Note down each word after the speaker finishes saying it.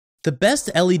The best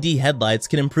LED headlights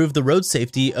can improve the road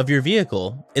safety of your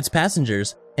vehicle, its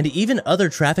passengers, and even other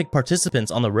traffic participants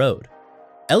on the road.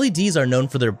 LEDs are known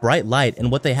for their bright light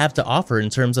and what they have to offer in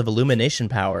terms of illumination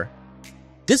power.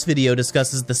 This video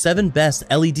discusses the 7 best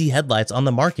LED headlights on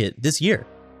the market this year,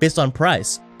 based on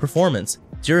price, performance,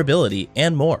 durability,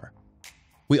 and more.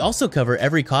 We also cover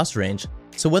every cost range,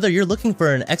 so whether you're looking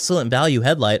for an excellent value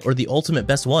headlight or the ultimate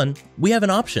best one, we have an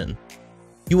option.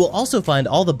 You will also find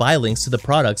all the buy links to the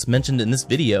products mentioned in this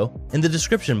video in the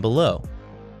description below.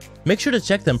 Make sure to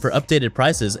check them for updated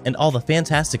prices and all the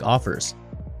fantastic offers.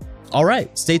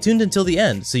 Alright, stay tuned until the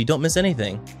end so you don't miss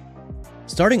anything.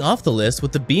 Starting off the list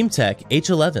with the BeamTech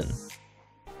H11.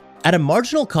 At a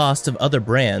marginal cost of other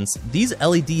brands, these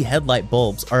LED headlight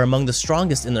bulbs are among the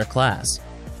strongest in their class.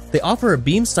 They offer a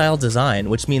beam-style design,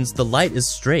 which means the light is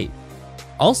straight.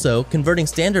 Also, converting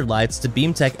standard lights to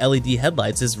BeamTech LED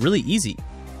headlights is really easy.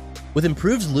 With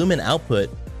improved lumen output,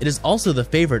 it is also the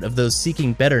favorite of those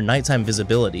seeking better nighttime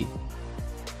visibility.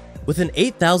 With an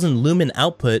 8,000 lumen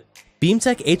output,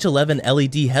 BeamTech H11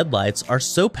 LED headlights are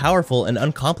so powerful and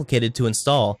uncomplicated to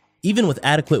install, even with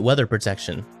adequate weather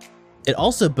protection. It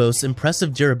also boasts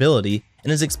impressive durability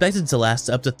and is expected to last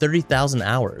up to 30,000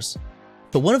 hours.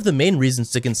 But one of the main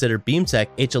reasons to consider BeamTech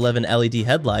H11 LED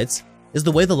headlights is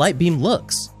the way the light beam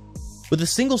looks. With a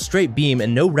single straight beam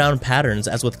and no round patterns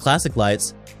as with classic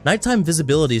lights, nighttime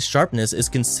visibility's sharpness is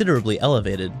considerably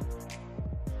elevated.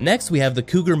 Next, we have the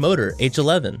Cougar Motor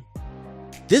H11.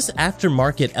 This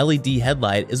aftermarket LED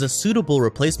headlight is a suitable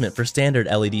replacement for standard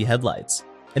LED headlights,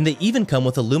 and they even come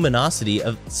with a luminosity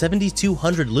of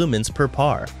 7,200 lumens per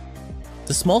par.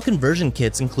 The small conversion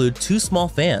kits include 2 small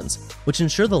fans, which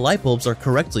ensure the light bulbs are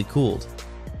correctly cooled.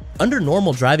 Under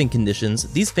normal driving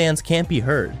conditions, these fans can't be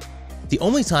heard. The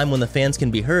only time when the fans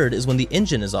can be heard is when the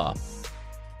engine is off.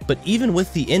 But even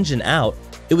with the engine out,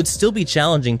 it would still be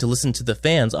challenging to listen to the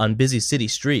fans on busy city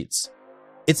streets.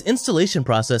 Its installation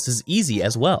process is easy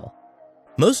as well.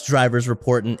 Most drivers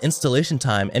report an installation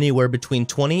time anywhere between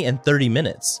 20 and 30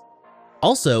 minutes.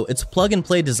 Also, its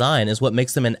plug-and-play design is what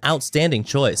makes them an outstanding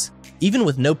choice, even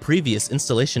with no previous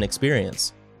installation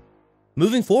experience.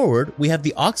 Moving forward, we have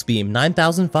the Auxbeam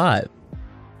 9005.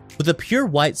 With a pure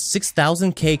white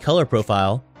 6000K color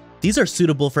profile, these are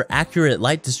suitable for accurate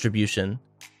light distribution.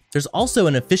 There's also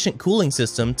an efficient cooling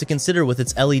system to consider with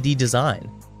its LED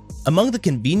design. Among the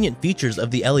convenient features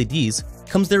of the LEDs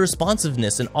comes their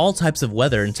responsiveness in all types of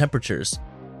weather and temperatures.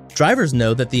 Drivers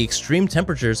know that the extreme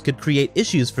temperatures could create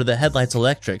issues for the headlight's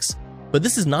electrics, but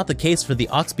this is not the case for the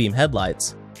Auxbeam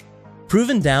headlights.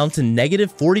 Proven down to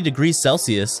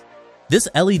 -40°C, this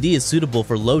LED is suitable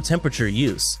for low temperature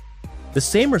use. The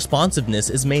same responsiveness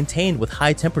is maintained with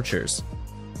high temperatures.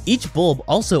 Each bulb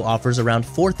also offers around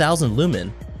 4,000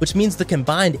 lumen, which means the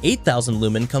combined 8,000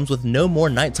 lumen comes with no more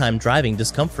nighttime driving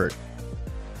discomfort.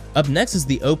 Up next is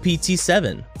the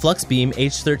OPT7 FluxBeam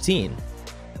H13.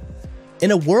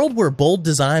 In a world where bold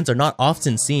designs are not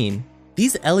often seen,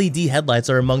 these LED headlights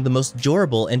are among the most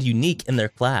durable and unique in their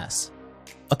class.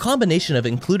 A combination of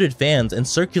included fans and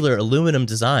circular aluminum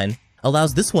design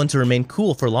allows this one to remain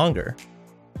cool for longer.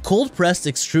 Cold-pressed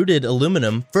extruded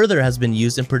aluminum further has been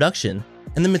used in production,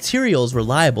 and the material is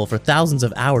reliable for thousands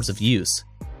of hours of use.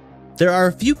 There are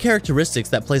a few characteristics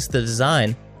that place the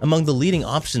design among the leading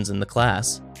options in the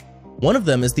class. One of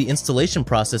them is the installation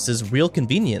process's real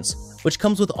convenience, which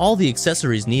comes with all the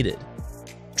accessories needed.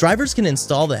 Drivers can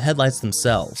install the headlights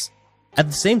themselves. At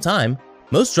the same time,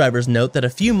 most drivers note that a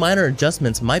few minor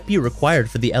adjustments might be required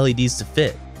for the LEDs to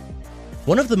fit.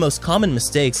 One of the most common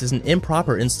mistakes is an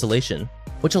improper installation,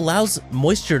 which allows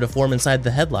moisture to form inside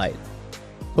the headlight.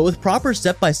 But with proper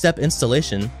step-by-step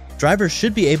installation, drivers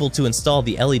should be able to install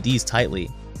the LEDs tightly.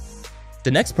 The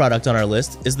next product on our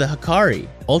list is the Hikari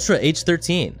Ultra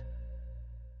H13.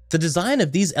 The design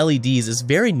of these LEDs is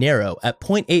very narrow at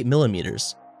 0.8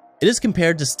 millimeters. It is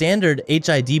compared to standard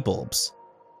HID bulbs.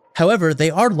 However, they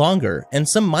are longer, and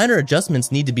some minor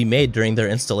adjustments need to be made during their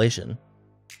installation.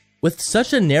 With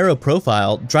such a narrow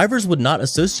profile, drivers would not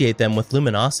associate them with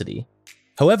luminosity.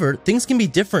 However, things can be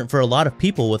different for a lot of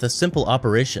people with a simple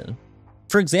operation.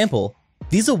 For example,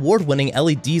 these award-winning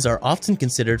LEDs are often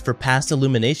considered for past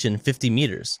illumination 50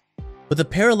 meters. With a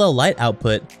parallel light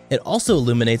output, it also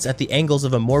illuminates at the angles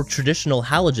of a more traditional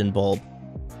halogen bulb.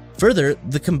 Further,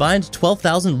 the combined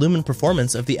 12,000 lumen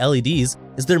performance of the LEDs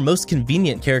is their most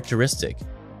convenient characteristic.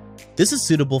 This is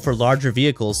suitable for larger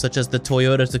vehicles such as the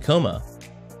Toyota Tacoma.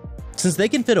 Since they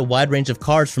can fit a wide range of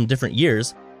cars from different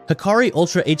years, Hikari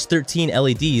Ultra H13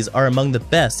 LEDs are among the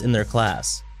best in their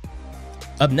class.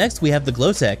 Up next, we have the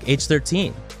Glowtech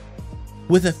H13.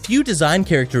 With a few design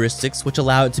characteristics which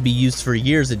allow it to be used for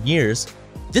years and years,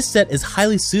 This set is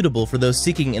highly suitable for those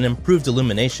seeking an improved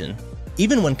illumination,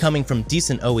 even when coming from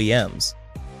decent OEMs.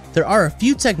 There are a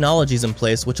few technologies in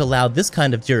place which allow this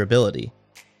kind of durability.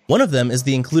 One of them is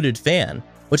the included fan,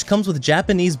 which comes with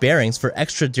Japanese bearings for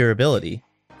extra durability,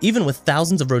 even with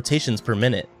thousands of rotations per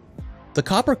minute. The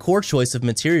copper core choice of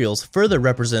materials further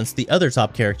represents the other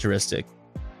top characteristic.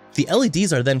 The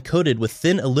LEDs are then coated with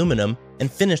thin aluminum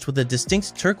and finished with a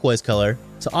distinct turquoise color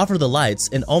to offer the lights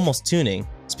an almost tuning,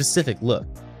 specific look.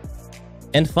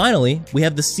 And finally, we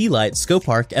have the Sealight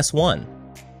Scopark S1.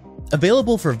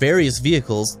 Available for various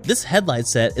vehicles, this headlight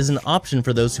set is an option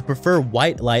for those who prefer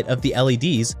white light of the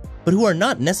LEDs, but who are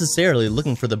not necessarily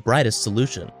looking for the brightest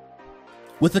solution.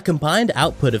 With a combined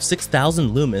output of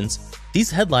 6,000 lumens,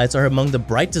 these headlights are among the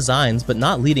bright designs but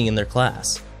not leading in their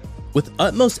class. With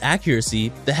utmost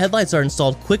accuracy, the headlights are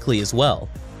installed quickly as well.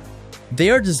 They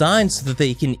are designed so that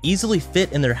they can easily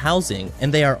fit in their housing,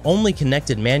 and they are only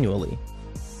connected manually.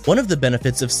 One of the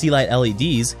benefits of Sealight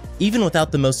LEDs, even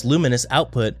without the most luminous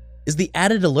output, is the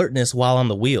added alertness while on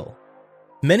the wheel.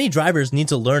 Many drivers need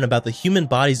to learn about the human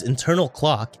body's internal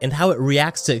clock and how it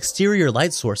reacts to exterior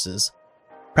light sources.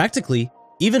 Practically,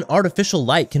 even artificial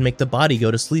light can make the body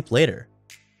go to sleep later.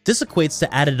 This equates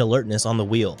to added alertness on the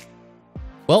wheel.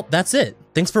 Well, that's it.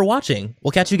 Thanks for watching.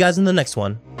 We'll catch you guys in the next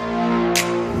one.